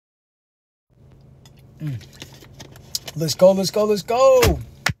Let's go, let's go, let's go.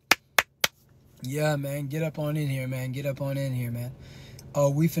 Yeah, man, get up on in here, man. Get up on in here, man.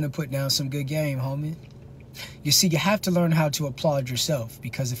 We finna put down some good game, homie. You see, you have to learn how to applaud yourself,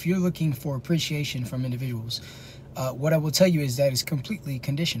 because if you're looking for appreciation from individuals, what I will tell you is that it's completely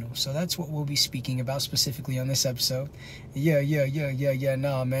conditional. So that's what we'll be speaking about specifically on this episode.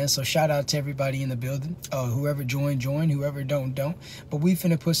 Nah, man. So shout out to everybody in the building. Whoever join. Whoever don't. But we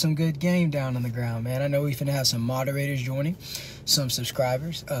finna put some good game down on the ground, man. I know we finna have some moderators joining, some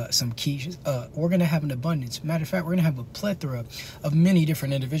subscribers, some quiches. We're gonna have an abundance. Matter of fact, we're gonna have a plethora of many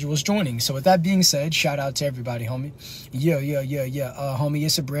different individuals joining. So with that being said, shout out to everybody, homie. Homie,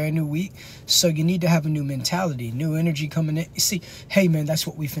 it's a brand new week, so you need to have a new mentality, new energy coming in. You see, hey man, that's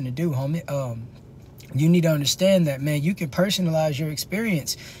what we finna do, homie. You need to understand that, man, you can personalize your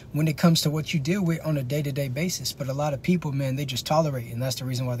experience when it comes to what you deal with on a day-to-day basis. But a lot of people, man, they just tolerate, and that's the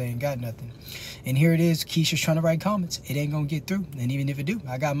reason why they ain't got nothing. And here it is, Keisha's trying to write comments. It ain't gonna get through. And even if it do,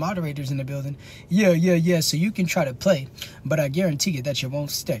 I got moderators in the building. So you can try to play, but I guarantee you that you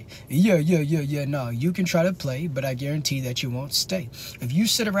won't stay. No, you can try to play, but I guarantee that you won't stay. If you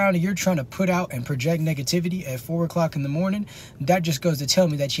sit around and you're trying to put out and project negativity at 4 o'clock in the morning, that just goes to tell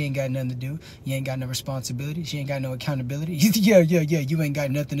me that you ain't got nothing to do. You ain't got no responsibilities. You ain't got no accountability. You ain't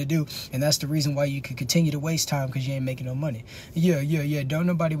got nothing to do. And that's the reason why you can continue to waste time, because you ain't making no money. Don't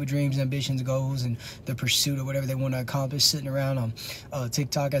nobody with dreams, ambitions, goals, and the pursuit of whatever they want to accomplish sitting around on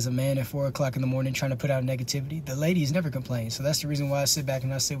TikTok as a man at 4 o'clock in the morning trying to put out negativity. The ladies never complain. So that's the reason why I sit back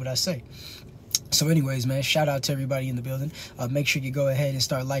and I say what I say. So anyways, man, shout out to everybody in the building. Make sure you go ahead and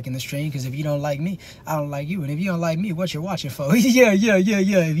start liking the stream, because if you don't like me, I don't like you. And if you don't like me, what you're watching for? If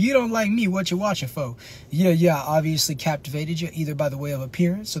you don't like me, what you're watching for? I obviously captivated you either by the way of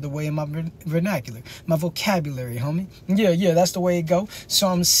appearance or the way of my vernacular, my vocabulary, homie. That's the way it go. So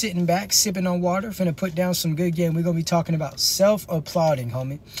I'm sitting back, sipping on water, finna put down some good game. We're gonna be talking about self-applauding,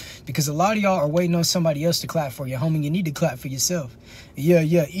 homie, because a lot of y'all are waiting on somebody else to clap for you, homie. You need to clap for yourself.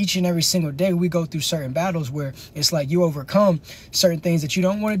 Each and every single day we go through certain battles where it's like you overcome certain things that you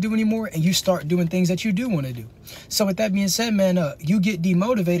don't want to do anymore, and you start doing things that you do want to do. So with that being said, man, you get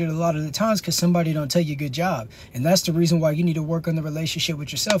demotivated a lot of the times because somebody don't tell you good job. And that's the reason why you need to work on the relationship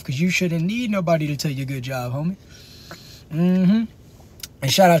with yourself, because you shouldn't need nobody to tell you good job, homie. And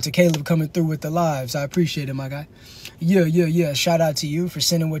shout out to Caleb coming through with the lives. I appreciate it, my guy. Shout out to you for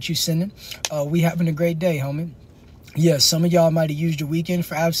sending what you sending. We having a great day, homie. Some of y'all might have used your weekend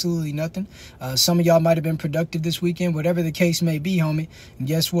for absolutely nothing. Some of y'all might have been productive this weekend, whatever the case may be, homie. And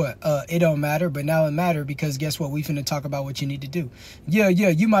guess what? It don't matter, but now it matter, because guess what? We finna talk about what you need to do.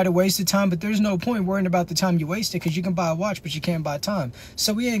 You might have wasted time, but there's no point worrying about the time you wasted, because you can buy a watch, but you can't buy time.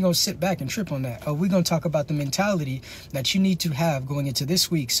 So we ain't gonna sit back and trip on that. We're gonna talk about the mentality that you need to have going into this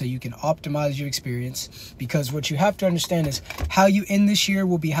week so you can optimize your experience, because what you have to understand is how you end this year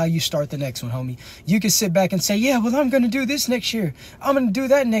will be how you start the next one, homie. You can sit back and say, yeah, well, I'm going to do this next year. I'm going to do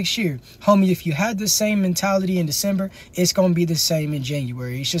that next year. Homie, if you had the same mentality in December, it's going to be the same in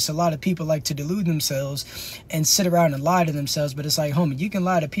January. It's just a lot of people like to delude themselves and sit around and lie to themselves. But it's like, homie, you can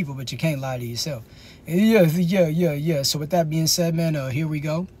lie to people, but you can't lie to yourself. So with that being said, man, here we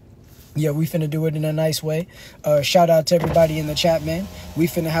go. We finna do it in a nice way. Shout out to everybody in the chat, man. We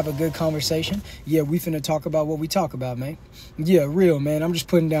finna have a good conversation. We finna talk about what we talk about, man. Real, man. I'm just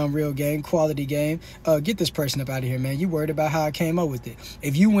putting down real game, quality game. Get this person up out of here, man. You worried about how I came up with it.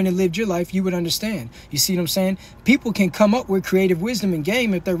 If you went and lived your life, you would understand. You see what I'm saying? People can come up with creative wisdom and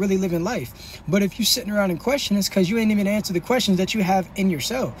game if they're really living life. But if you're sitting around and questioning, it's because you ain't even answer the questions that you have in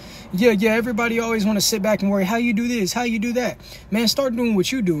yourself. Everybody always want to sit back and worry, how you do this, how you do that. Man, start doing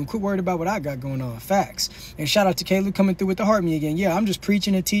what you do and quit worrying about what I got going on. Facts. And shout out to Caleb coming through with the heart me again. I'm just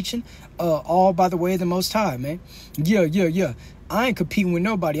preaching and teaching, all by the way of the Most High, man. I ain't competing with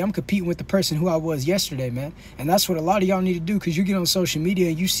nobody. I'm competing with the person who I was yesterday, man. And that's what a lot of y'all need to do, because you get on social media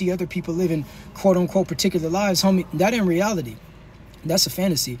and you see other people living quote unquote particular lives, homie. That ain't reality. That's a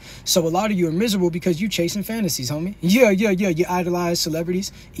fantasy. So a lot of you are miserable because you chasing fantasies, homie. You idolize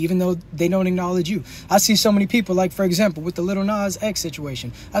celebrities even though they don't acknowledge you. I see so many people, like for example with the Lil Nas X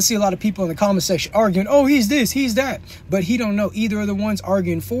situation. I see a lot of people in the comment section arguing, oh, he's this, he's that, but he don't know either of the ones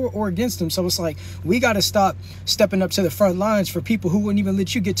arguing for or against him. So it's like, we got to stop stepping up to the front lines for people who wouldn't even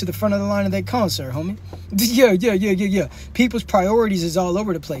let you get to the front of the line of their concert, homie. People's priorities is all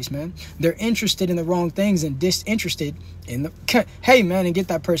over the place, man. They're interested in the wrong things and disinterested in the hey man, and get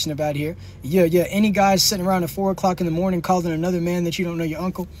that person about here. Any guys sitting around at 4 o'clock in the morning calling another man that you don't know your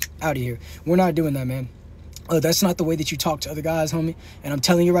uncle, out of here. We're not doing that, man. That's not the way that you talk to other guys, homie. And I'm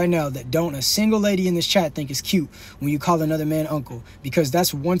telling you right now that don't a single lady in this chat think it's cute when you call another man uncle, because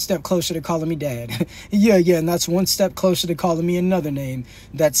that's one step closer to calling me dad. yeah, and that's one step closer to calling me another name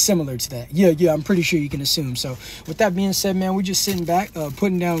that's similar to that. Yeah, I'm pretty sure you can assume. So with that being said, man, we're just sitting back,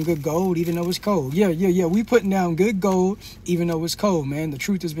 putting down good gold, even though it's cold. Yeah, we putting down good gold, even though it's cold, man. The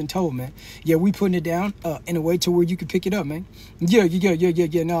truth has been told, man. Yeah, we putting it down in a way to where you can pick it up, man.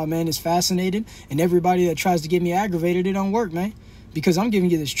 Yeah. No, man, it's fascinating. And everybody that tries to get me aggravated, it don't work, man, because I'm giving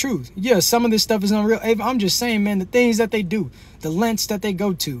you this truth. Yeah, some of this stuff is unreal. I'm just saying, man, the things that they do, the lengths that they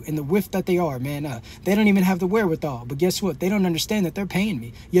go to, and the width that they are, man, they don't even have the wherewithal. But guess what? They don't understand that they're paying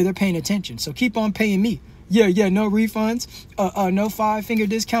me. Yeah, they're paying attention. So keep on paying me. Yeah, no refunds, no 5-finger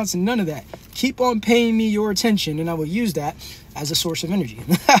discounts, and none of that. Keep on paying me your attention, and I will use that as a source of energy.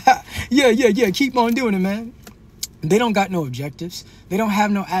 Yeah, keep on doing it, man. They don't got no objectives. They don't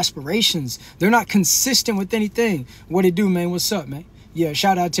have no aspirations. They're not consistent with anything. What it do, man? What's up, man? Yeah,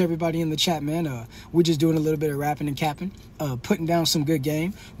 shout out to everybody in the chat, man. We're just doing a little bit of rapping and capping, putting down some good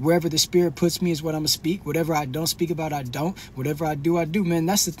game. Wherever the spirit puts me is what I'm going to speak. Whatever I don't speak about, I don't. Whatever I do, man.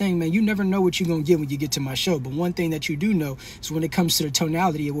 That's the thing, man. You never know what you're going to get when you get to my show. But one thing that you do know is when it comes to the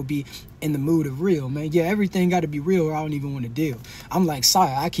tonality, it will be in the mood of real, man. Yeah, everything got to be real or I don't even want to deal. I'm like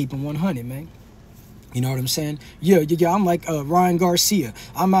Sire. I keep them 100, man. You know what I'm saying? Yeah, I'm like Ryan Garcia.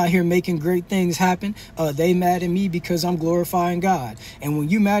 I'm out here making great things happen. They mad at me because I'm glorifying God. And when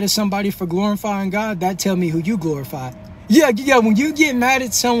you mad at somebody for glorifying God, that tell me who you glorify. Yeah, when you get mad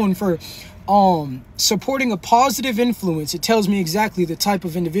at someone for supporting a positive influence, it tells me exactly the type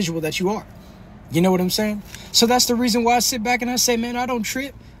of individual that you are. You know what I'm saying? So that's the reason why I sit back and I say, man, I don't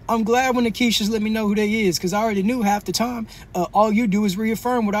trip. I'm glad when the Keishas let me know who they is, because I already knew half the time. All you do is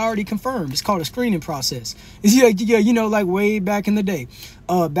reaffirm what I already confirmed. It's called a screening process. Yeah, you know, like way back in the day.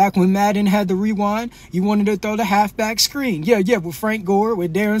 Back when Madden had the rewind, you wanted to throw the halfback screen. Yeah, with Frank Gore,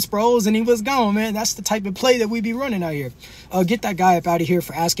 with Darren Sproles, and he was gone, man. That's the type of play that we be running out here. Get that guy up out of here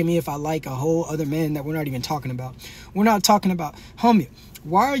for asking me if I like a whole other man that we're not even talking about. We're not talking about, homie,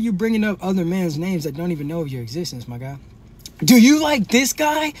 why are you bringing up other men's names that don't even know of your existence, my guy? Do you like this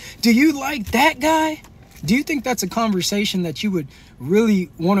guy? Do you like that guy? Do you think that's a conversation that you would really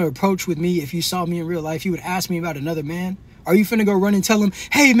want to approach with me if you saw me in real life? You would ask me about another man? Are you finna go run and tell him,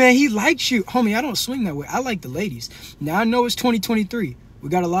 hey, man, he likes you? Homie, I don't swing that way. I like the ladies. Now, I know it's 2023. We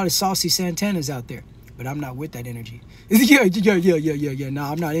got a lot of saucy Santanas out there, but I'm not with that energy. Yeah. No,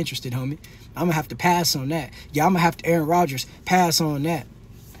 I'm not interested, homie. I'm going to have to pass on that. Yeah, I'm going to have to Aaron Rodgers pass on that.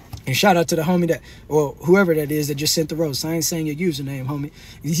 And shout out to the homie that, well, whoever that is that just sent the roast. I ain't saying your username, homie.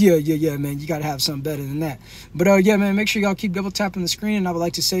 Yeah, man. You got to have something better than that. But, yeah, man, make sure y'all keep double tapping the screen. And I would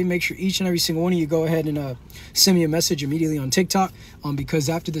like to say, make sure each and every single one of you go ahead and send me a message immediately on TikTok. Because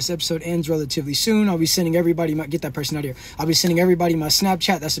after this episode ends relatively soon, I'll be sending everybody get that person out here. I'll be sending everybody my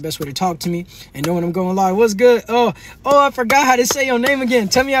Snapchat. That's the best way to talk to me. And knowing I'm going live. What's good? Oh, I forgot how to say your name again.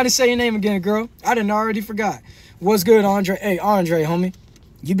 Tell me how to say your name again, girl. I done already forgot. What's good, Andre? Hey, Andre, homie.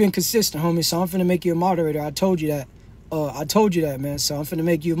 You've been consistent, homie, so I'm finna make you a moderator. I told you that, man, so I'm finna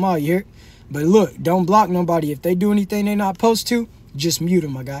make you a mod, you hear? But look, don't block nobody. If they do anything they not supposed to, just mute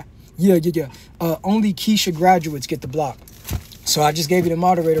them, my guy. Yeah. Only Keisha graduates get the block. So I just gave you the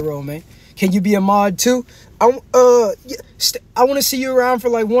moderator role, man. Can you be a mod, too? I want to see you around for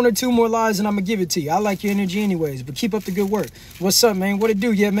like 1 or 2 more lives and I'm going to give it to you. I like your energy anyways, but keep up the good work. What's up, man? What it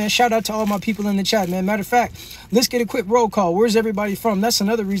do? Yeah, man, shout out to all my people in the chat, man. Matter of fact, let's get a quick roll call. Where's everybody from? That's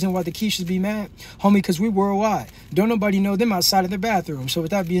another reason why the Keishas be mad, homie, because we worldwide. Don't nobody know them outside of their bathroom. So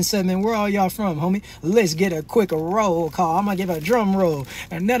with that being said, man, where all y'all from, homie? Let's get a quick roll call. I'm going to give a drum roll.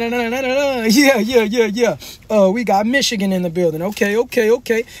 Yeah. We got Michigan in the building.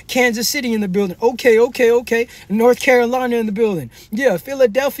 Okay. Kansas City in the building. Okay. North Carolina in the building. Yeah,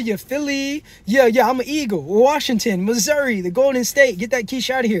 Philadelphia, Philly. Yeah, I'm an Eagle. Washington, Missouri, the Golden State. Get that quiche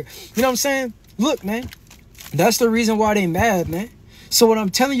out of here. You know what I'm saying? Look, man, that's the reason why they mad, man. So what I'm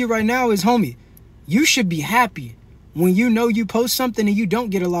telling you right now is, homie, you should be happy when you know you post something and you don't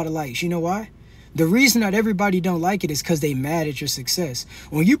get a lot of likes. You know why? The reason that everybody don't like it is because they mad at your success.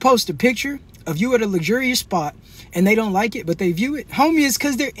 When you post a picture of you at a luxurious spot and they don't like it, but they view it, homie, it's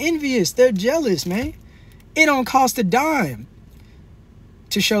because they're envious. They're jealous, man. It don't cost a dime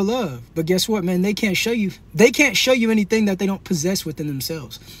to show love. But guess what, man? They can't show you anything that they don't possess within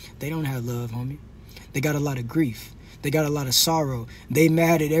themselves. They don't have love, homie. They got a lot of grief. They got a lot of sorrow. They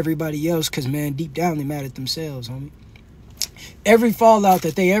mad at everybody else because, man, deep down they mad at themselves, homie. Every fallout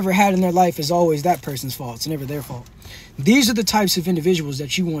that they ever had in their life is always that person's fault. It's never their fault. These are the types of individuals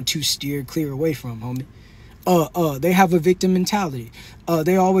that you want to steer clear away from, homie. They have a victim mentality.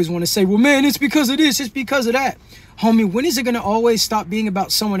 They always want to say, well, man, it's because of this, it's because of that. Homie, when is it going to always stop being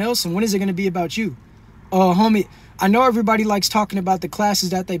about someone else, and when is it going to be about you? Homie, I know everybody likes talking about the classes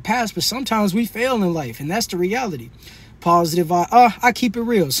that they pass, but sometimes we fail in life, and that's the reality. Positive, I keep it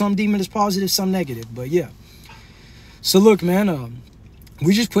real. Some demon is positive, some negative, but yeah. So look, man,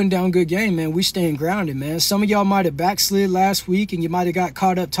 we just putting down good game, man. We staying grounded, man. Some of y'all might have backslid last week, and you might have got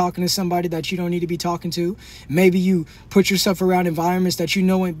caught up talking to somebody that you don't need to be talking to. Maybe you put yourself around environments that you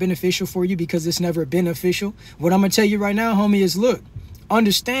know ain't beneficial for you because it's never beneficial. What I'm going to tell you right now, homie, is look,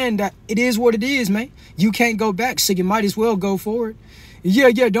 understand that it is what it is, man. You can't go back, so you might as well go forward. Yeah,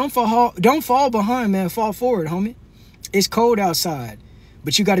 don't fall behind, man. Fall forward, homie. It's cold outside,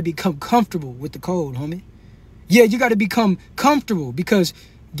 but you got to become comfortable with the cold, homie. Yeah, you got to become comfortable because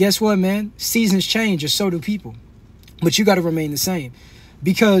guess what, man? Seasons change, and so do people. But you got to remain the same.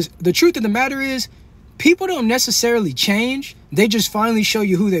 Because the truth of the matter is, people don't necessarily change. They just finally show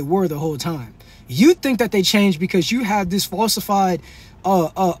you who they were the whole time. You think that they changed because you have this falsified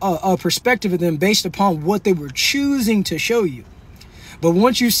perspective of them based upon what they were choosing to show you. But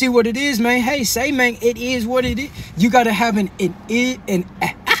once you see what it is, man, hey, say, man, it is what it is. You got to have it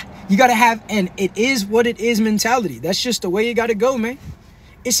is what it is mentality. That's just the way you got to go, man.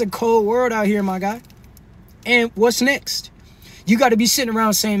 It's a cold world out here, my guy. And what's next? You got to be sitting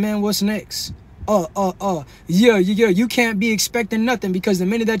around saying, man, what's next? Yeah. You can't be expecting nothing because the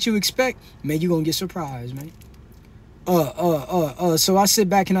minute that you expect, man, you're going to get surprised, man. So I sit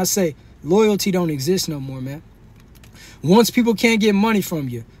back and I say, loyalty don't exist no more, man. Once people can't get money from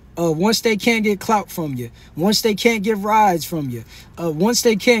you, once they can't get clout from you, once they can't get rides from you, once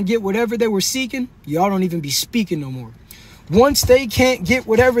they can't get whatever they were seeking, y'all don't even be speaking no more. Once they can't get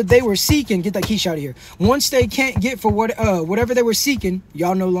whatever they were seeking, get that quiche out of here. Once they can't get for whatever they were seeking,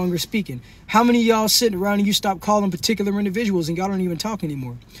 y'all no longer speaking. How many of y'all sitting around and you stop calling particular individuals and y'all don't even talk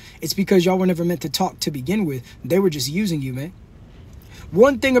anymore? It's because y'all were never meant to talk to begin with. They were just using you, man.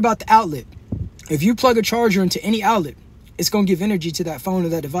 One thing about the outlet, if you plug a charger into any outlet, it's going to give energy to that phone or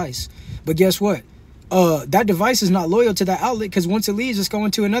that device. But guess what? That device is not loyal to that outlet because once it leaves, it's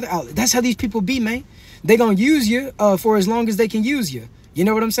going to another outlet. That's how these people be, man. They going to use you for as long as they can use you. You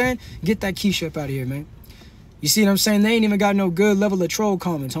know what I'm saying? Get that quiche up out of here, man. You see what I'm saying? They ain't even got no good level of troll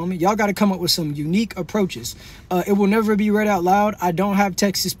comments, homie. Y'all got to come up with some unique approaches. It will never be read out loud. I don't have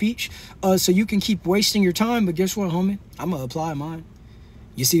text-to-speech, so you can keep wasting your time. But guess what, homie? I'm going to apply mine.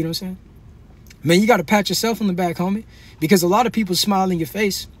 You see what I'm saying? Man, you got to pat yourself on the back, homie, because a lot of people smile in your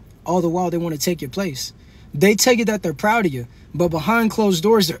face all the while they want to take your place. They tell you that they're proud of you, but behind closed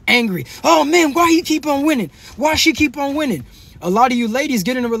doors, they're angry. Oh, man, why he keep on winning? Why she keep on winning? A lot of you ladies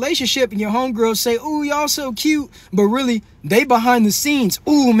get in a relationship and your homegirls say, ooh, y'all so cute. But really, they behind the scenes.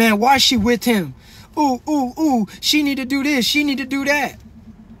 Ooh, man, why she with him? Ooh, she need to do this. She need to do that.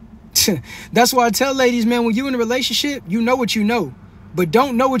 That's why I tell ladies, man, when you in a relationship, you know what you know. But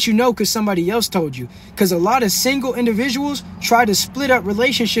don't know what you know because somebody else told you. Because a lot of single individuals try to split up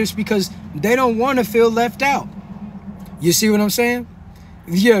relationships because they don't want to feel left out. You see what I'm saying?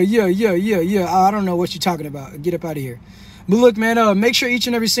 Yeah. I don't know what you're talking about. Get up out of here. But look, man, make sure each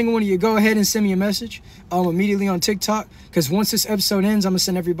and every single one of you go ahead and send me a message immediately on TikTok. Because once this episode ends, I'm going to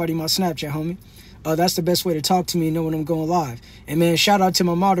send everybody my Snapchat, homie. That's the best way to talk to me and know when I'm going live. And, man, shout out to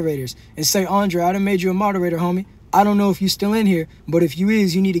my moderators. And say, Andre, I done made you a moderator, homie. I don't know if you're still in here, but if you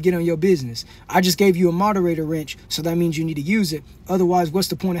is, you need to get on your business. I just gave you a moderator wrench, so that means you need to use it. Otherwise, what's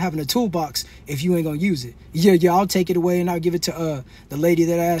the point of having a toolbox if you ain't gonna use it? Yeah, I'll take it away and I'll give it to the lady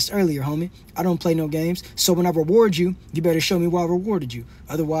that I asked earlier, homie. I don't play no games, so when I reward you, you better show me why I rewarded you.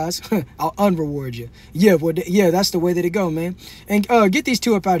 Otherwise, I'll unreward you. Yeah, that's the way that it go, man. And get these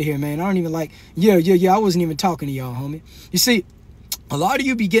two up out of here, man. I don't even like, yeah, I wasn't even talking to y'all, homie. You see, a lot of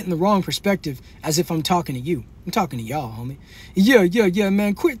you be getting the wrong perspective as if I'm talking to you. I'm talking to y'all, homie. Yeah,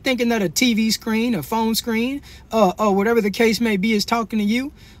 man. Quit thinking that a TV screen, a phone screen, whatever the case may be is talking to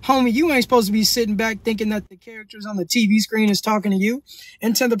you. Homie, you ain't supposed to be sitting back thinking that the characters on the TV screen is talking to you.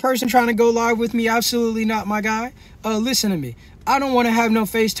 And to the person trying to go live with me, absolutely not, my guy. Listen to me. I don't want to have no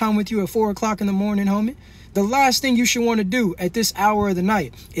FaceTime with you at 4 o'clock in the morning, homie. The last thing you should want to do at this hour of the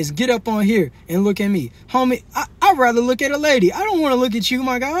night is get up on here and look at me. Homie, I'd rather look at a lady. I don't want to look at you,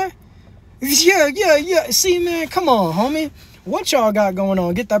 my guy. Yeah. See, man, come on, homie. What y'all got going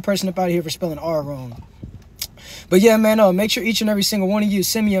on? Get that person up out of here for spelling R wrong. But yeah, man, make sure each and every single one of you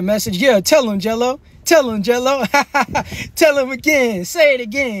send me a message. Yeah, tell them, Jello. Tell him, Jello. Tell him again. Say it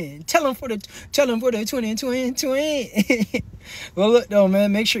again. Tell him for the 20. Well, look, though,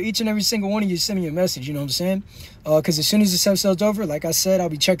 man, make sure each and every single one of you send me a message, you know what I'm saying? Because as soon as this episode's over, like I said, I'll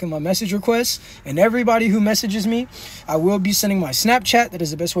be checking my message requests. And everybody who messages me, I will be sending my Snapchat. That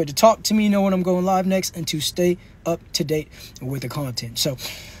is the best way to talk to me, know when I'm going live next, and to stay up to date with the content. So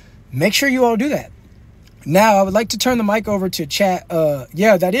make sure you all do that. Now, I would like to turn the mic over to chat.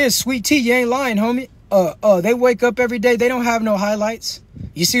 Yeah, that is Sweet Tea. You ain't lying, homie. They wake up every day. They don't have no highlights.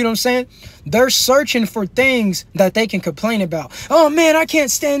 You see what I'm saying? They're searching for things that they can complain about. Oh, man, I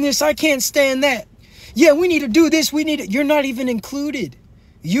can't stand this. I can't stand that. Yeah, we need to do this. We need to. You're not even included.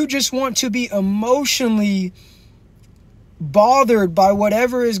 You just want to be emotionally bothered by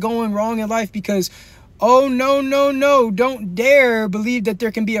whatever is going wrong in life because, oh, no. Don't dare believe that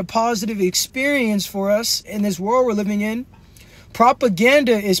there can be a positive experience for us in this world we're living in.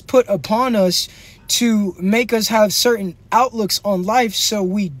 Propaganda is put upon us to make us have certain outlooks on life so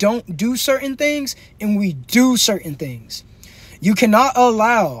we don't do certain things and we do certain things. You cannot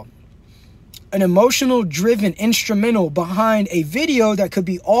allow an emotional driven instrumental behind a video that could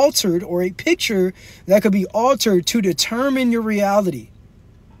be altered or a picture that could be altered to determine your reality.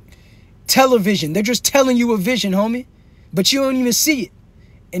 Television, they're just telling you a vision, homie, but you don't even see it.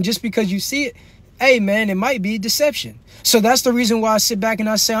 And just because you see it, hey, man, it might be deception. So that's the reason why I sit back and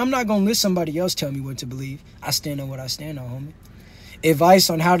I say, I'm not going to let somebody else tell me what to believe. I stand on what I stand on, homie. Advice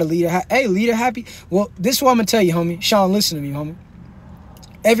on how to lead lead a happy. Well, this is what I'm going to tell you, homie. Sean, listen to me, homie.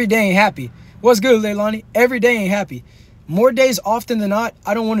 Every day ain't happy. What's good, Leilani? Every day ain't happy. More days often than not,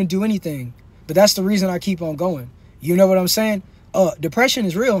 I don't want to do anything. But that's the reason I keep on going. You know what I'm saying? Depression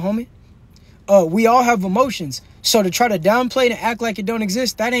is real, homie. We all have emotions. So to try to downplay it and act like it don't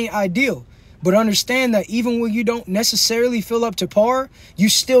exist, that ain't ideal. But understand that even when you don't necessarily feel up to par, you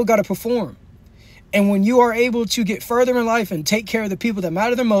still got to perform. And when you are able to get further in life and take care of the people that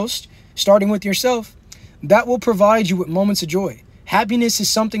matter the most, starting with yourself, that will provide you with moments of joy. Happiness is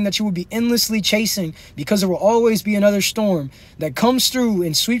something that you will be endlessly chasing because there will always be another storm that comes through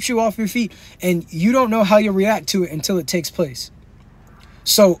and sweeps you off your feet. And you don't know how you'll react to it until it takes place.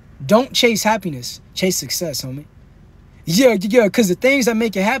 So don't chase happiness. Chase success, homie. Yeah, because the things that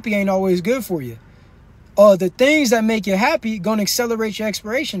make you happy ain't always good for you. The things that make you happy gonna accelerate your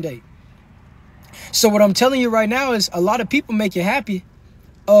expiration date. So what I'm telling you right now is a lot of people make you happy,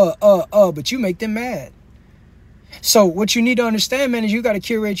 but you make them mad. So what you need to understand, man, is you got to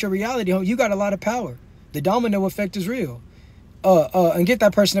curate your reality. You got a lot of power. The domino effect is real. And get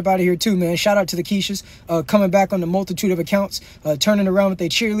that person up out of here too, man. Shout out to the Keishas, coming back on the multitude of accounts, turning around with their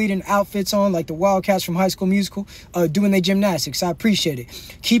cheerleading outfits on like the Wildcats from High School Musical, doing their gymnastics. I appreciate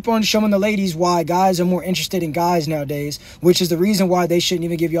it. Keep on showing the ladies why guys are more interested in guys nowadays, which is the reason why they shouldn't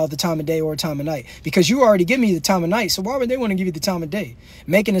even give y'all the time of day or time of night, because you already give me the time of night. So why would they want to give you the time of day?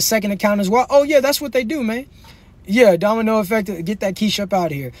 Making a second account as well. Oh yeah, that's what they do, man. Yeah, domino effect. Get that Keisha up out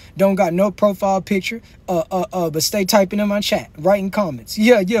of here. Don't got no profile picture. But stay typing in my chat, writing comments.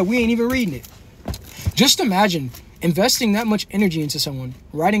 Yeah, we ain't even reading it. Just imagine investing that much energy into someone,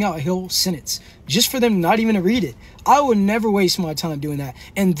 writing out a whole sentence, just for them not even to read it. I would never waste my time doing that.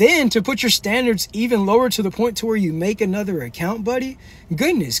 And then to put your standards even lower to the point to where you make another account, buddy.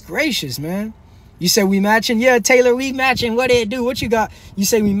 Goodness gracious, man. You say we matching? Yeah, Taylor, we matching. What did it do? What you got? You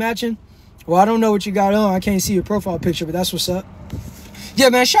say we matching? Well, I don't know what you got on. I can't see your profile picture, but that's what's up. Yeah,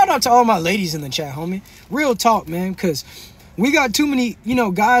 man, shout out to all my ladies in the chat, homie. Real talk, man, because we got too many,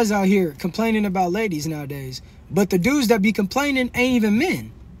 guys out here complaining about ladies nowadays. But the dudes that be complaining ain't even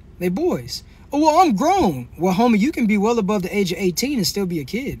men. They boys. Oh, well, I'm grown. Well, homie, you can be well above the age of 18 and still be a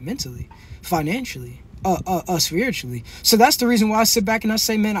kid mentally, financially, spiritually. So that's the reason why I sit back and I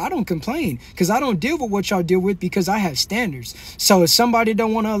say, man, I don't complain, because I don't deal with what y'all deal with, because I have standards. So if somebody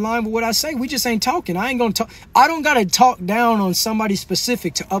don't want to align with what I say, we just ain't talking. I ain't gonna talk. I don't gotta talk down on somebody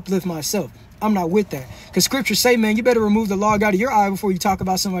specific to uplift myself. I'm not with that, because scriptures say, man, you better remove the log out of your eye before you talk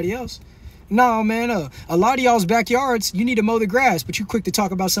about somebody else. No, man, a lot of y'all's backyards, you need to mow the grass, but you quick to talk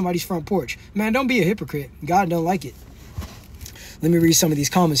about somebody's front porch. Man, don't be a hypocrite. God don't like it. Let me read some of these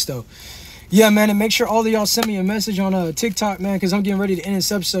comments though. Yeah, man, and make sure all of y'all send me a message on TikTok, man, because I'm getting ready to end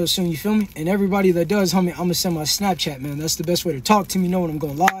this episode soon, you feel me? And everybody that does, homie, I'm going to send my Snapchat, man. That's the best way to talk to me, know when I'm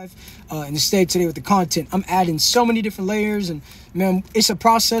going live, and to stay up to date with the content. I'm adding so many different layers, and, man, it's a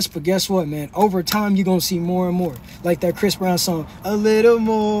process, but guess what, man? Over time, you're going to see more and more. Like that Chris Brown song, a little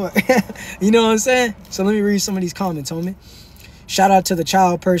more. You know what I'm saying? So let me read some of these comments, homie. Shout out to the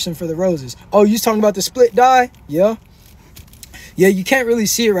child person for the roses. Oh, you talking about the split dye? Yeah. Yeah, you can't really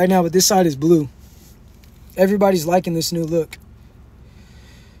see it right now, but this side is blue. Everybody's liking this new look.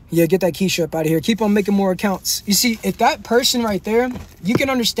 Yeah, get that Keisha up out of here. Keep on making more accounts. You see, if that person right there, you can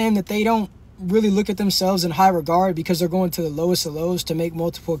understand that they don't really look at themselves in high regard because they're going to the lowest of lows to make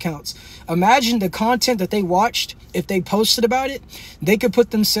multiple accounts. Imagine the content that they watched. If they posted about it, they could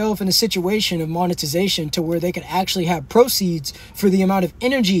put themselves in a situation of monetization to where they could actually have proceeds for the amount of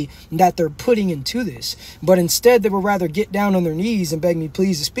energy that they're putting into this. But instead, they would rather get down on their knees and beg me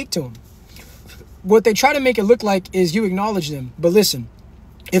please to speak to them. What they try to make it look like is you acknowledge them. But listen,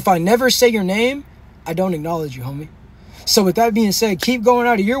 if I never say your name, I don't acknowledge you, homie. So with that being said, keep going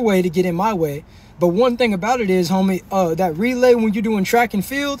out of your way to get in my way. But one thing about it is, homie, that relay when you're doing track and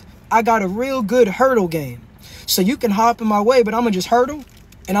field, I got a real good hurdle game. So you can hop in my way, but I'm going to just hurdle,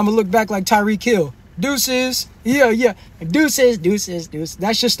 and I'm going to look back like Tyreek Hill. Deuces. Yeah. Deuces.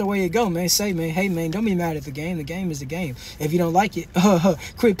 That's just the way it go, man. Say, man, hey, man, don't be mad at the game. The game is the game. If you don't like it,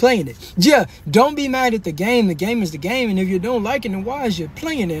 quit playing it. Yeah, don't be mad at the game. The game is the game. And if you don't like it, then why is you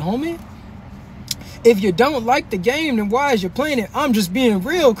playing it, homie? If you don't like the game, then why is you playing it? I'm just being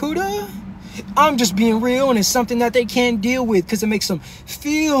real, Kuda. I'm just being real, and it's something that they can't deal with because it makes them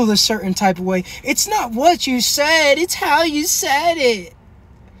feel a certain type of way. It's not what you said, it's how you said it.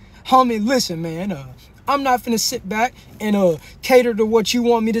 Homie, listen, man, I'm not finna sit back and cater to what you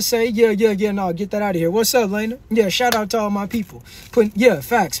want me to say. Yeah, no, get that out of here. What's up, Lena? Yeah, shout out to all my people.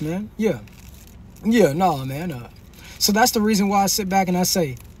 Facts, man. Yeah, nah, man. So that's the reason why I sit back and I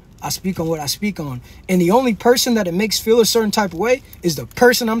say, I speak on what I speak on. And the only person that it makes feel a certain type of way is the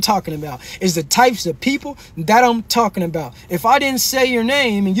person I'm talking about, is the types of people that I'm talking about. If I didn't say your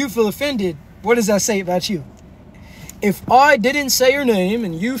name and you feel offended, what does that say about you? If I didn't say your name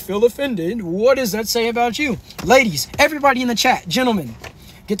and you feel offended, what does that say about you? Ladies, everybody in the chat, gentlemen,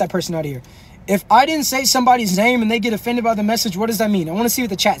 get that person out of here. If I didn't say somebody's name and they get offended by the message, what does that mean? I want to see what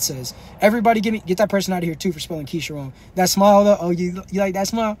the chat says. Everybody get that person out of here too for spelling Keisha wrong. That smile though, oh, you like that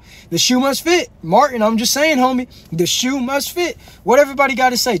smile? The shoe must fit. Martin, I'm just saying, homie, the shoe must fit. What everybody got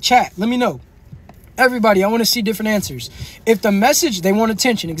to say? Chat, let me know. Everybody, I want to see different answers. If the message, they want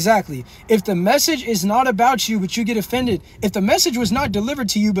attention, exactly. If the message is not about you, but you get offended, if the message was not delivered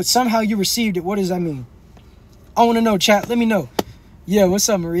to you, but somehow you received it, what does that mean? I want to know, chat, let me know. Yeah, what's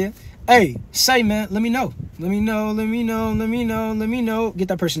up, Maria? Hey, say, man, let me know. Let me know. Get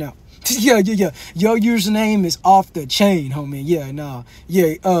that person out. Yeah. Your username is off the chain, homie. Yeah, nah.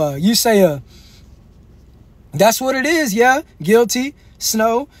 Yeah, you say, that's what it is, yeah? Guilty.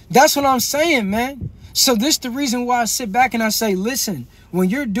 Snow. That's what I'm saying, man. So this is the reason why I sit back and I say, listen, when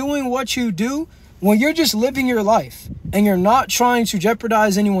you're doing what you do, when you're just living your life and you're not trying to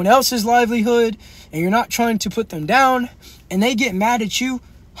jeopardize anyone else's livelihood and you're not trying to put them down and they get mad at you,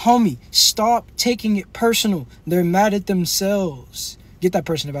 homie, stop taking it personal. They're mad at themselves. Get that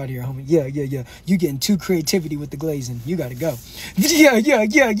person out of here, homie. Yeah. You getting too creativity with the glazing. You got to go.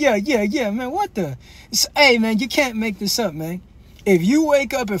 Yeah, man. What the? Hey, man, you can't make this up, man. If you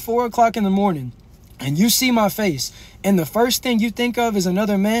wake up at 4 o'clock in the morning and you see my face and the first thing you think of is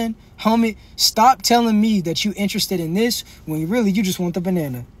another man, homie, stop telling me that you're interested in this when really you just want the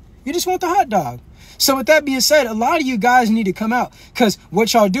banana. You just want the hot dog. So with that being said, a lot of you guys need to come out because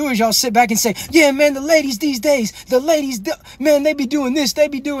what y'all do is y'all sit back and say, yeah, man, the ladies these days, man, they be doing this, they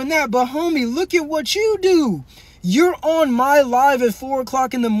be doing that. But homie, look at what you do. You're on my live at 4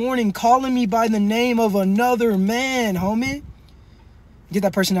 o'clock in the morning calling me by the name of another man, homie. Get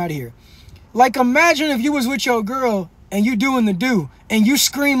that person out of here. Like, imagine if you was with your girl and you doing the do and you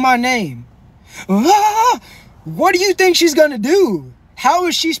scream my name. Ah, what do you think she's going to do? How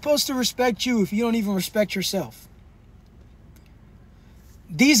is she supposed to respect you if you don't even respect yourself?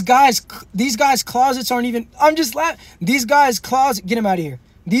 These guys' closets aren't even, I'm just laughing. These guys' closet, get them out of here.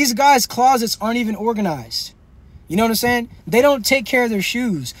 These guys' closets aren't even organized. You know what I'm saying? They don't take care of their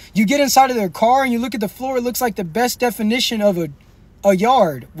shoes. You get inside of their car and you look at the floor, it looks like the best definition of a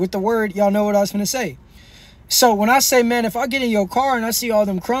yard with the word, y'all know what I was going to say. So when I say, man, if I get in your car and I see all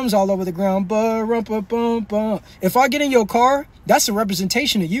them crumbs all over the ground, if I get in your car, that's a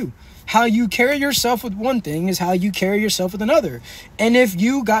representation of you. How you carry yourself with one thing is how you carry yourself with another. And if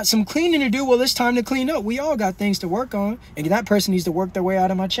you got some cleaning to do, well, it's time to clean up. We all got things to work on, and that person needs to work their way out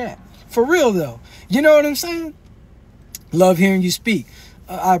of my chat. For real, though. You know what I'm saying? Love hearing you speak.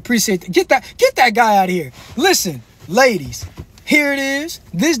 I appreciate that. Get that guy out of here. Listen, ladies. Here it is.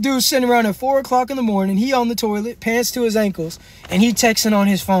 This dude's sitting around at 4 o'clock in the morning. He on the toilet, pants to his ankles, and he texting on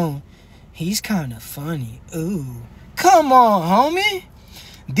his phone. He's kind of funny. Ooh. Come on, homie.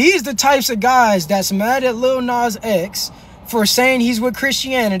 These the types of guys that's mad at Lil Nas X for saying he's with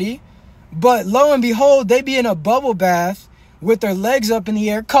Christianity, but lo and behold, they be in a bubble bath with their legs up in the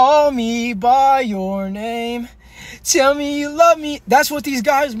air. Call me by your name. Tell me you love me. That's what these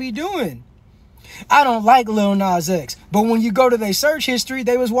guys be doing. I don't like Lil Nas X, but when you go to their search history,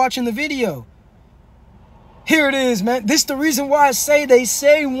 they was watching the video. Here it is, man. This is the reason why I say they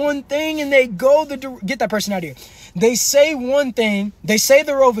say one thing and they go get that person out of here. They say one thing, they say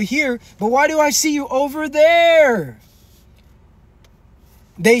they're over here, but why do I see you over there?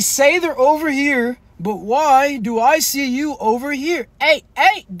 They say they're over here, but why do I see you over here? Hey,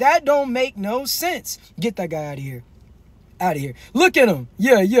 that don't make no sense. Get that guy out of here. Out of here. Look at him.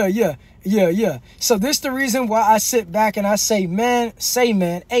 Yeah. So this is the reason why I sit back and I say, man,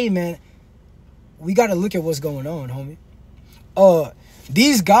 hey, man, we got to look at what's going on, homie.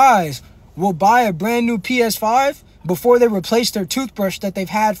 These guys will buy a brand new PS5 before they replace their toothbrush that they've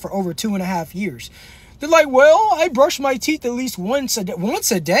had for over 2.5 years. They're like, well, I brush my teeth at least once a day.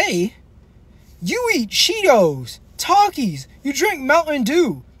 Once a day? You eat Cheetos, Takis, you drink Mountain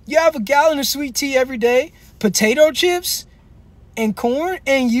Dew, you have a gallon of sweet tea every day, potato chips and corn,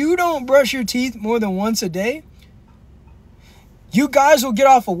 and you don't brush your teeth more than once a day? You guys will get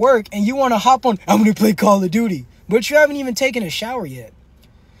off of work and you want to hop on, I'm going to play Call of Duty, but you haven't even taken a shower yet.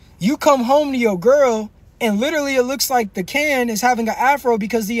 You come home to your girl and literally it looks like the can is having an afro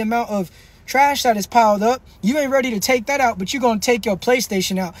because the amount of trash that is piled up. You ain't ready to take that out, but you're going to take your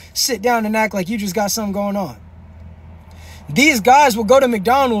PlayStation out, sit down and act like you just got something going on. These guys will go to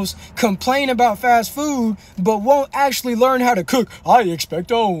McDonald's, complain about fast food, but won't actually learn how to cook. I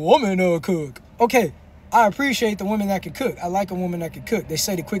expect a woman to cook. Okay, I appreciate the women that can cook. I like a woman that can cook. They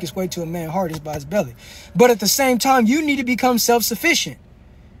say the quickest way to a man's heart is by his belly. But at the same time, you need to become self-sufficient.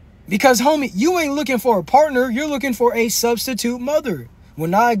 Because, homie, you ain't looking for a partner. You're looking for a substitute mother.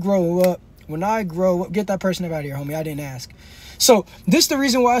 When I grow up, get that person up out of here, homie. I didn't ask. So this is the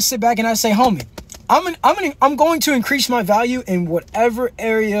reason why I sit back and I say, homie, I'm going to increase my value in whatever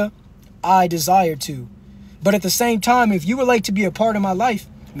area I desire to. But at the same time, if you would like to be a part of my life,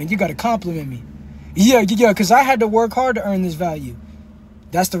 man, you got to compliment me. Yeah, because I had to work hard to earn this value.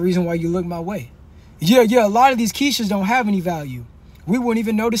 That's the reason why you look my way. Yeah, a lot of these Keishas don't have any value. We wouldn't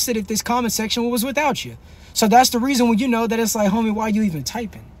even notice it if this comment section was without you. So that's the reason when you know that it's like, homie, why you even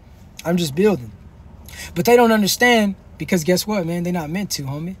typing? I'm just building. But they don't understand because guess what, man? They're not meant to,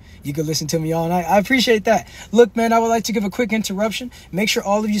 homie. You can listen to me all night. I appreciate that. Look, man, I would like to give a quick interruption. Make sure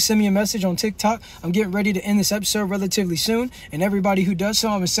all of you send me a message on TikTok. I'm getting ready to end this episode relatively soon. And everybody who does so,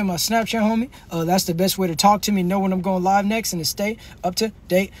 I'm going to send my Snapchat, homie. That's the best way to talk to me, know when I'm going live next, and to stay up to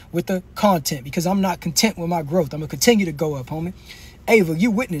date with the content because I'm not content with my growth. I'm going to continue to go up, homie. Ava,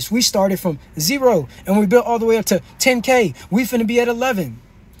 you witnessed. We started from 0 and we built all the way up to 10K. We finna be at 11.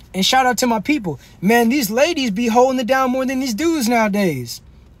 And shout out to my people. Man, these ladies be holding it down more than these dudes nowadays.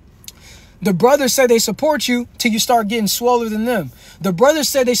 The brothers say they support you till you start getting swoller than them. The brothers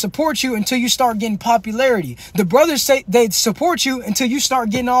say they support you until you start getting popularity. The brothers say they support you until you start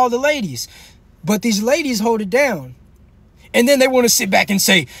getting all the ladies. But these ladies hold it down. And then they want to sit back and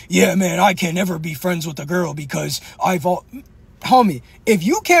say, yeah, man, I can never be friends with a girl because homie, if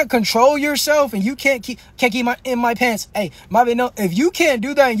you can't control yourself and you can't keep in my pants, hey, if you can't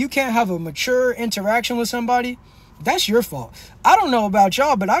do that and you can't have a mature interaction with somebody, that's your fault. I don't know about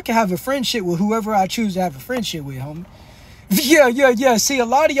y'all, but I can have a friendship with whoever I choose to have a friendship with, homie. Yeah. See, a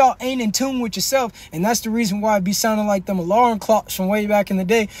lot of y'all ain't in tune with yourself, and that's the reason why it be sounding like them alarm clocks from way back in the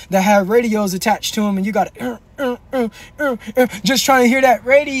day that have radios attached to them, and you got to just trying to hear that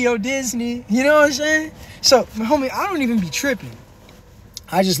radio, Disney. You know what I'm saying? So, homie, I don't even be tripping.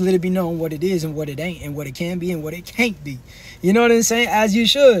 I just let it be known what it is and what it ain't and what it can be and what it can't be. You know what I'm saying? As you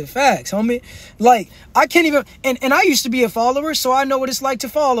should. Facts, homie. Like, I can't even... And I used to be a follower, so I know what it's like to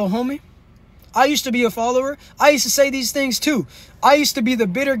follow, homie. I used to be a follower. I used to say these things too. I used to be the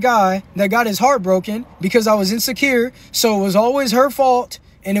bitter guy that got his heart broken because I was insecure. So it was always her fault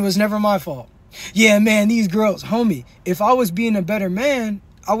and it was never my fault. Yeah, man, these girls, homie, if I was being a better man,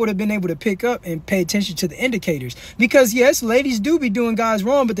 I would have been able to pick up and pay attention to the indicators. Because yes, ladies do be doing guys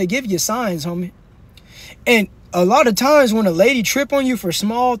wrong, but they give you signs, homie. And a lot of times when a lady trip on you for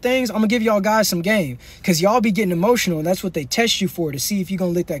small things, I'm going to give y'all guys some game. Because y'all be getting emotional, and that's what they test you for, to see if you're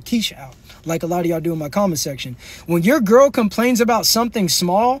going to let that quiche out. Like a lot of y'all do in my comment section. When your girl complains about something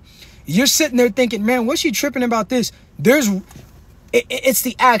small, you're sitting there thinking, man, what's she tripping about this? It's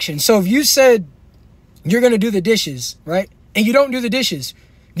the action. So if you said you're going to do the dishes, right? And you don't do the dishes,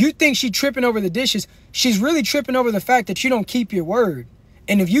 you think she's tripping over the dishes. She's really tripping over the fact that you don't keep your word.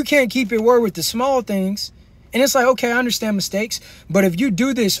 And if you can't keep your word with the small things, and it's like, okay, I understand mistakes, but if you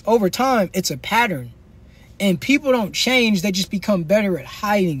do this over time, it's a pattern. And people don't change. They just become better at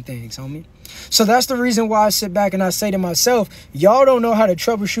hiding things, homie. So that's the reason why I sit back and I say to myself, y'all don't know how to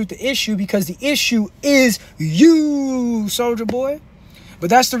troubleshoot the issue because the issue is you, soldier boy. But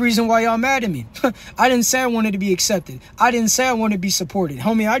that's the reason why y'all mad at me. I didn't say I wanted to be accepted. I didn't say I wanted to be supported.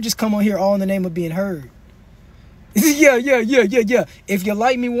 Homie, I just come on here all in the name of being heard. Yeah. If you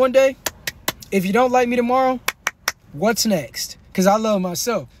like me one day, if you don't like me tomorrow, what's next? Because I love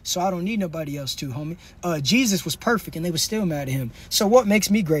myself, so I don't need nobody else to, homie. Jesus was perfect, and they were still mad at him. So what makes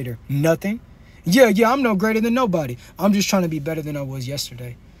me greater? Nothing. Yeah, I'm no greater than nobody. I'm just trying to be better than I was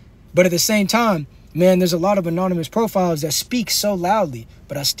yesterday. But at the same time, man, there's a lot of anonymous profiles that speak so loudly,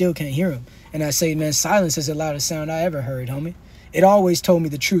 but I still can't hear them. And I say, man, silence is the loudest sound I ever heard, homie. It always told me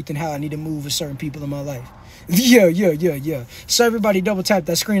the truth and how I need to move with certain people in my life. Yeah. So everybody double tap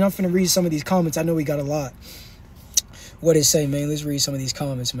that screen. I'm finna read some of these comments. I know we got a lot. What it say, man? Let's read some of these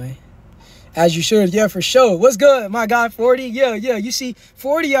comments, man. As you should. Yeah, for sure. What's good, my guy, 40? Yeah. You see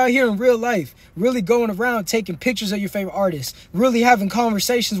 40 out here in real life, really going around taking pictures of your favorite artists, really having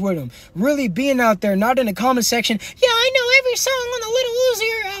conversations with them, really being out there, not in the comment section. Yeah, I know every song on the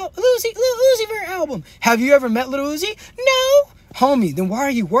Lil Uzi Vert album. Have you ever met Lil Uzi? No. Homie, then why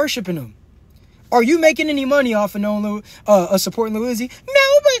are you worshiping him? Are you making any money off of supporting Lil Uzi?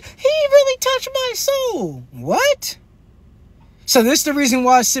 No, but he really touched my soul. What? So this is the reason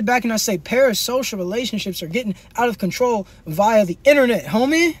why I sit back and I say parasocial relationships are getting out of control via the internet,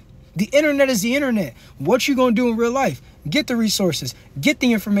 homie. The internet is the internet. What you gonna do in real life? Get the resources, get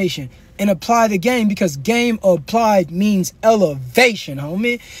the information, and apply the game, because game applied means elevation,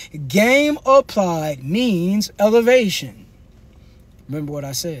 homie. Game applied means elevation. Remember what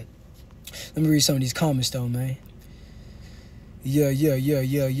I said. Let me read some of these comments though, man. Yeah.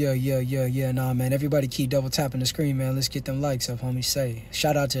 Nah, man. Everybody keep double tapping the screen, man. Let's get them likes up, homie. Say.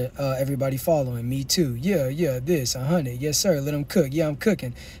 Shout out to everybody following. Me too. Yeah. This 100. Yes, sir. Let them cook. Yeah, I'm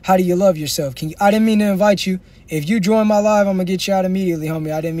cooking. How do you love yourself? I didn't mean to invite you. If you join my live, I'm gonna get you out immediately,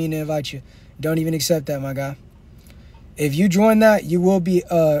 homie. I didn't mean to invite you. Don't even accept that, my guy. If you join that, you will be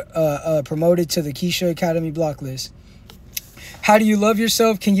promoted to the Keisha Academy block list. How do you love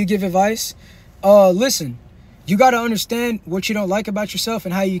yourself? Can you give advice? Listen. You got to understand what you don't like about yourself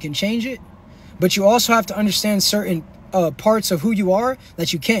and how you can change it. But you also have to understand certain parts of who you are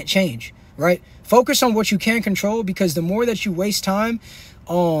that you can't change, right? Focus on what you can control, because the more that you waste time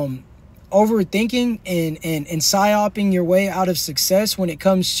overthinking and psyoping your way out of success when it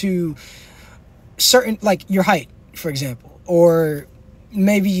comes to certain, like your height, for example, or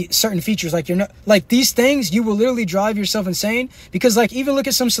maybe certain features, like you're not like these things, you will literally drive yourself insane. Because like, even look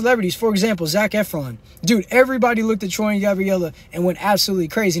at some celebrities, for example, Zac Efron. Dude, everybody looked at Troy and Gabriella and went absolutely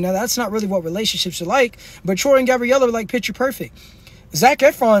crazy. Now that's not really what relationships are like, but Troy and Gabriella are like picture perfect. Zac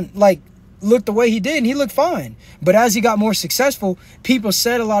Efron like looked the way he did and he looked fine, but as he got more successful, people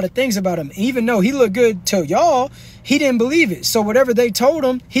said a lot of things about him. Even though he looked good to y'all, he didn't believe it. So whatever they told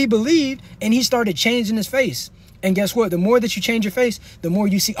him, he believed, and he started changing his face. And guess what? The more that you change your face, the more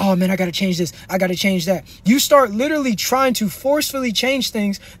you see, oh man, I got to change this. I got to change that. You start literally trying to forcefully change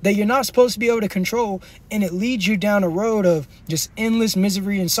things that you're not supposed to be able to control. And it leads you down a road of just endless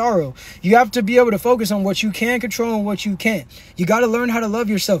misery and sorrow. You have to be able to focus on what you can control and what you can't. You got to learn how to love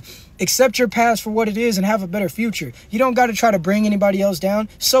yourself. Accept your past for what it is and have a better future. You don't got to try to bring anybody else down.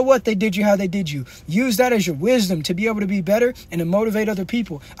 So what? They did you how they did you. Use that as your wisdom to be able to be better and to motivate other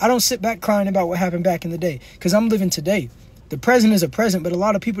people. I don't sit back crying about what happened back in the day, because I'm living today. The present is a present, but a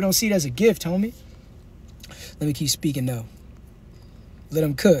lot of people don't see it as a gift, homie. Let me keep speaking though. Let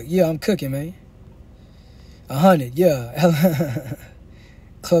them cook. Yeah, I'm cooking, man. 100. Yeah.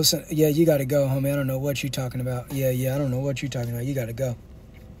 Close. Yeah, you got to go, homie. I don't know what you're talking about. Yeah. I don't know what you're talking about. You got to go.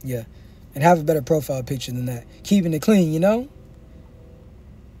 Yeah. And have a better profile picture than that. Keeping it clean, you know?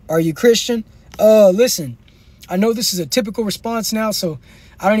 Are you Christian? Listen, I know this is a typical response now, so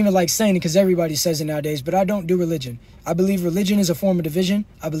I don't even like saying it because everybody says it nowadays, but I don't do religion. I believe religion is a form of division.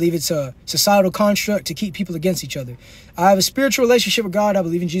 I believe it's a societal construct to keep people against each other. I have a spiritual relationship with God. I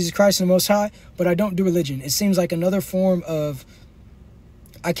believe in Jesus Christ and the Most High, but I don't do religion. It seems like another form of...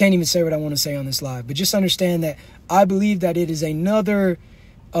 I can't even say what I want to say on this live, but just understand that I believe that it is another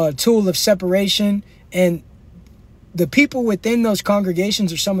tool of separation, and the people within those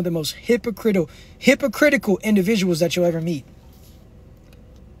congregations are some of the most hypocritical individuals that you'll ever meet.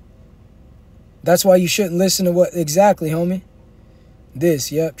 That's why you shouldn't listen to what exactly, homie.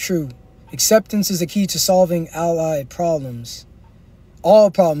 Yep, true. Acceptance is the key to solving allied problems. All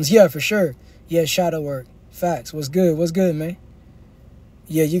problems, yeah, for sure. Yeah, shadow work. Facts. What's good, man?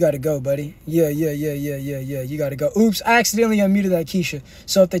 Yeah, you got to go, buddy. Yeah. You got to go. Oops, I accidentally unmuted that Keisha.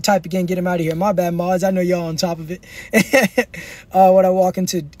 So if they type again, get him out of here. My bad, mods. I know y'all on top of it. When I walk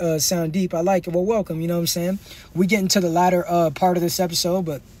into Sound Deep, I like it. Well, welcome. You know what I'm saying? We get into the latter part of this episode,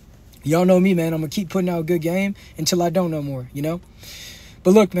 but y'all know me, man. I'm going to keep putting out a good game until I don't know more, you know?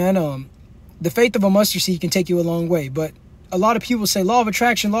 But look, man, the faith of a mustard seed can take you a long way. But a lot of people say, law of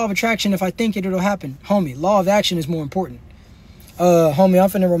attraction. If I think it, it'll happen. Homie, law of action is more important. Homie, I'm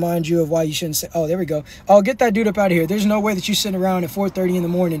finna remind you of why you shouldn't say, oh, there we go. Oh, get that dude up out of here. There's no way that you sitting around at 4:30 in the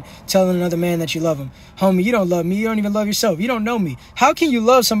morning telling another man that you love him. Homie, you don't love me. You don't even love yourself. You don't know me. How can you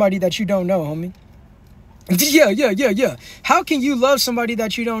love somebody that you don't know, homie? Yeah. How can you love somebody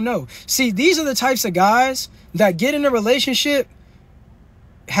that you don't know? See, these are the types of guys that get in a relationship.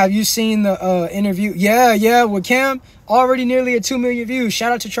 Have you seen the interview? Yeah, with Cam. Already nearly at 2 million views.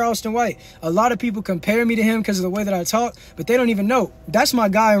 Shout out to Charleston White. A lot of people compare me to him because of the way that I talk, but they don't even know. That's my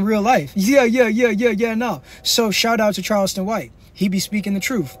guy in real life. Yeah, no. So shout out to Charleston White. He be speaking the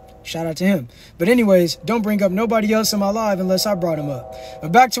truth. Shout out to him. But anyways, don't bring up nobody else in my life unless I brought him up.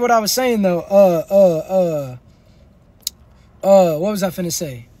 But back to what I was saying though. What was I finna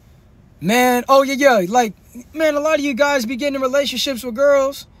say? Man, oh yeah. Like, man, a lot of you guys be getting in relationships with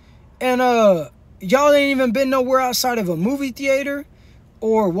girls and y'all ain't even been nowhere outside of a movie theater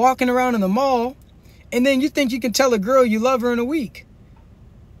or walking around in the mall, and then you think you can tell a girl you love her in a week.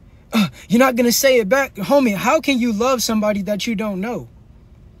 You're not gonna say it back. Homie, how can you love somebody that you don't know?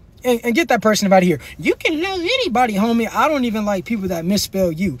 And get that person out of here. You can love anybody, homie. I don't even like people that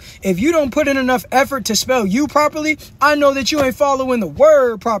misspell you. If you don't put in enough effort to spell you properly, I know that you ain't following the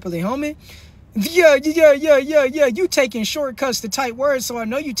word properly, homie. Yeah. You taking shortcuts to type words, so I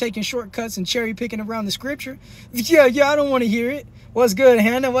know you taking shortcuts and cherry picking around the scripture. Yeah, I don't want to hear it. What's good,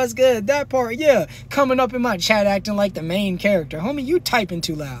 Hannah? What's good? That part, yeah. Coming up in my chat acting like the main character. Homie, you typing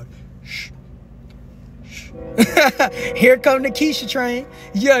too loud. Shh. Here come the Keisha train.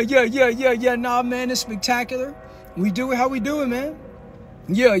 Yeah. Nah, man, it's spectacular. We do it how we do it, man.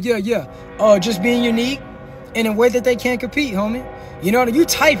 Yeah. Just being unique in a way that they can't compete, homie. You know, you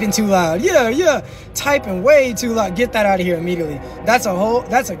typing too loud. Yeah. Typing way too loud. Get that out of here immediately. That's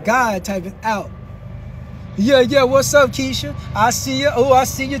a guy typing out. Yeah. What's up, Keisha? I see you. Oh, I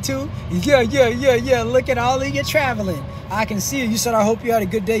see you too. Yeah. Look at all of you traveling. I can see you. You said, I hope you had a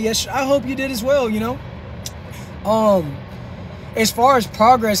good day yesterday. I hope you did as well, you know. As far as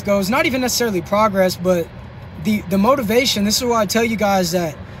progress goes, not even necessarily progress, but the motivation. This is why I tell you guys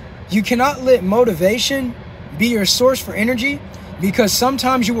that you cannot let motivation be your source for energy, because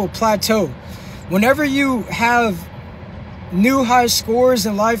sometimes you will plateau. Whenever you have new high scores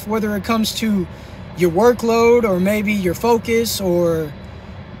in life, whether it comes to your workload or maybe your focus or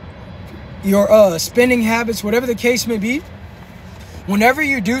your spending habits, whatever the case may be, whenever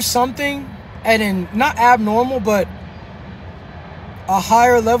you do something at an not abnormal but a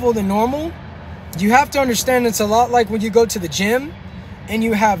higher level than normal, you have to understand it's a lot like when you go to the gym and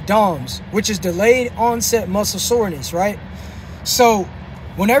you have DOMS, which is delayed onset muscle soreness, right? So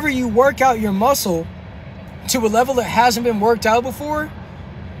whenever you work out your muscle to a level that hasn't been worked out before,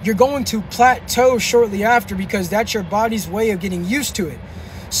 you're going to plateau shortly after, because that's your body's way of getting used to it.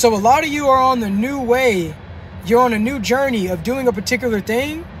 So a lot of you are on the new way, you're on a new journey of doing a particular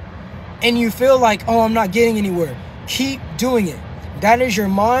thing, and you feel like, oh, I'm not getting anywhere. Keep doing it. That is your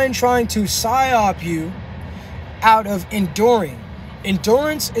mind trying to psyop you out of enduring.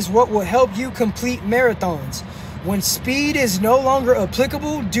 Endurance is what will help you complete marathons. When speed is no longer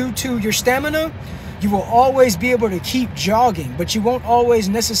applicable due to your stamina, you will always be able to keep jogging, but you won't always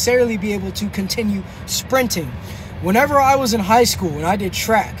necessarily be able to continue sprinting. Whenever I was in high school and I did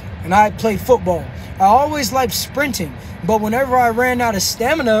track and I played football, I always liked sprinting, but whenever I ran out of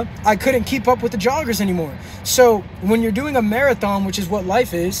stamina, I couldn't keep up with the joggers anymore. So when you're doing a marathon, which is what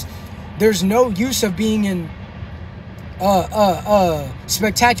life is, there's no use of being in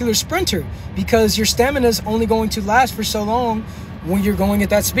spectacular sprinter, because your stamina is only going to last for so long when you're going at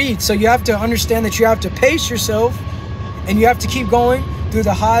that speed. So you have to understand that you have to pace yourself and you have to keep going through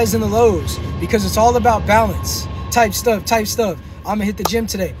the highs and the lows, because it's all about balance. Type stuff. I'm gonna hit the gym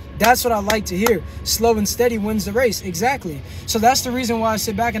today. That's what I like to hear. Slow and steady wins the race. Exactly. So that's the reason why I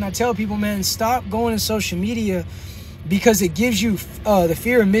sit back and I tell people, man, stop going to social media, because it gives you the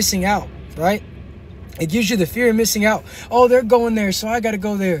fear of missing out, right? It gives you the fear of missing out. Oh, they're going there, so I got to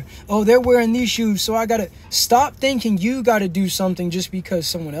go there. Oh, they're wearing these shoes, so I got to... Stop thinking you got to do something just because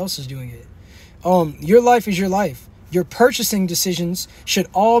someone else is doing it. Your life is your life. Your purchasing decisions should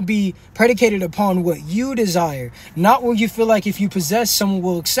all be predicated upon what you desire, not what you feel like if you possess, someone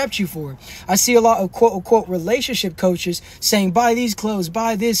will accept you for. I see a lot of quote-unquote relationship coaches saying, buy these clothes,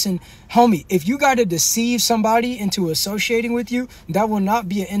 buy this. And homie, if you got to deceive somebody into associating with you, that will not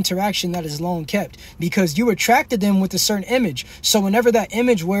be an interaction that is long kept, because you attracted them with a certain image. So whenever that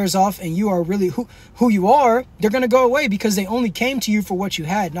image wears off and you are really who you are, they're going to go away, because they only came to you for what you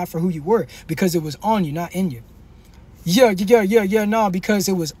had, not for who you were, because it was on you, not in you. Because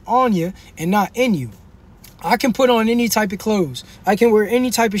it was on you and not in you. I can put on any type of clothes. I can wear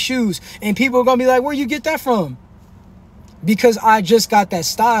any type of shoes. And people are going to be like, where you get that from? Because I just got that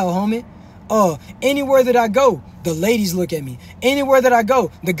style, homie. Anywhere that I go, the ladies look at me. Anywhere that I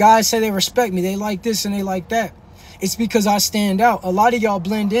go, the guys say they respect me. They like this and they like that. It's because I stand out. A lot of y'all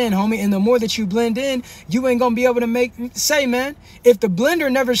blend in, homie. And the more that you blend in, you ain't going to be able to say, man, if the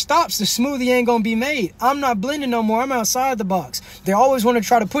blender never stops, the smoothie ain't going to be made. I'm not blending no more. I'm outside the box. They always want to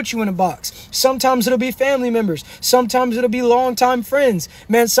try to put you in a box. Sometimes it'll be family members. Sometimes it'll be longtime friends.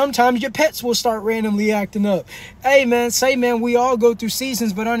 Man, sometimes your pets will start randomly acting up. Hey, man, we all go through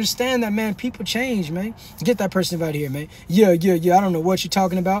seasons, but understand that, man, people change, man. Get that person out here, man. Yeah. I don't know what you're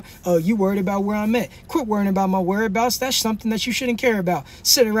talking about. You worried about where I'm at. Quit worrying about my whereabouts. That's something that you shouldn't care about.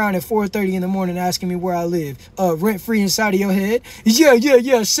 Sitting around at 4:30 in the morning asking me where I live. Rent free inside of your head.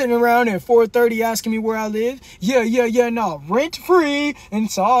 Yeah. Sitting around at 4:30 asking me where I live. Yeah. No, rent free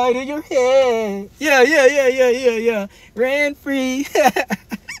inside of your head. Yeah. Rent free.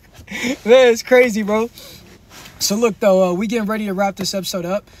 Man, it's crazy, bro. So look, though, we getting ready to wrap this episode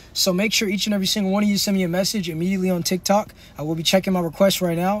up. So make sure each and every single one of you send me a message immediately on TikTok. I will be checking my requests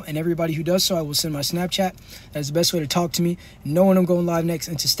right now, and everybody who does so, I will send my Snapchat. That's the best way to talk to me, know when I'm going live next,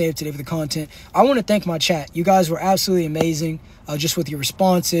 and to stay up to date with the content. I want to thank my chat. You guys were absolutely amazing, just with your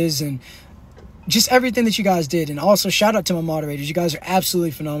responses and just everything that you guys did. And also shout out to my moderators. You guys are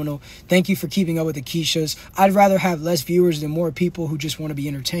absolutely phenomenal. Thank you for keeping up with the Keishas. I'd rather have less viewers than more people who just want to be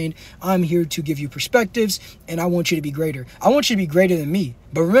entertained. I'm here to give you perspectives, and I want you to be greater. I want you to be greater than me.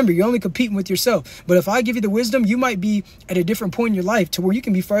 But remember, you're only competing with yourself. But if I give you the wisdom, you might be at a different point in your life to where you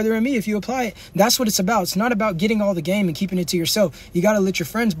can be further than me if you apply it. That's what it's about. It's not about getting all the game and keeping it to yourself. You got to let your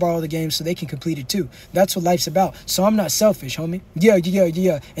friends borrow the game so they can complete it too. That's what life's about. So I'm not selfish, homie. Yeah.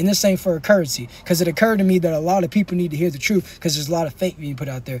 And this ain't for a currency, because it occurred to me that a lot of people need to hear the truth, because there's a lot of fake being put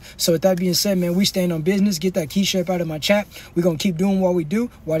out there. So with that being said, man, we stand on business. Get that Keisha up out of my chat. We're going to keep doing what we do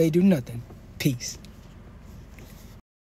while they do nothing. Peace.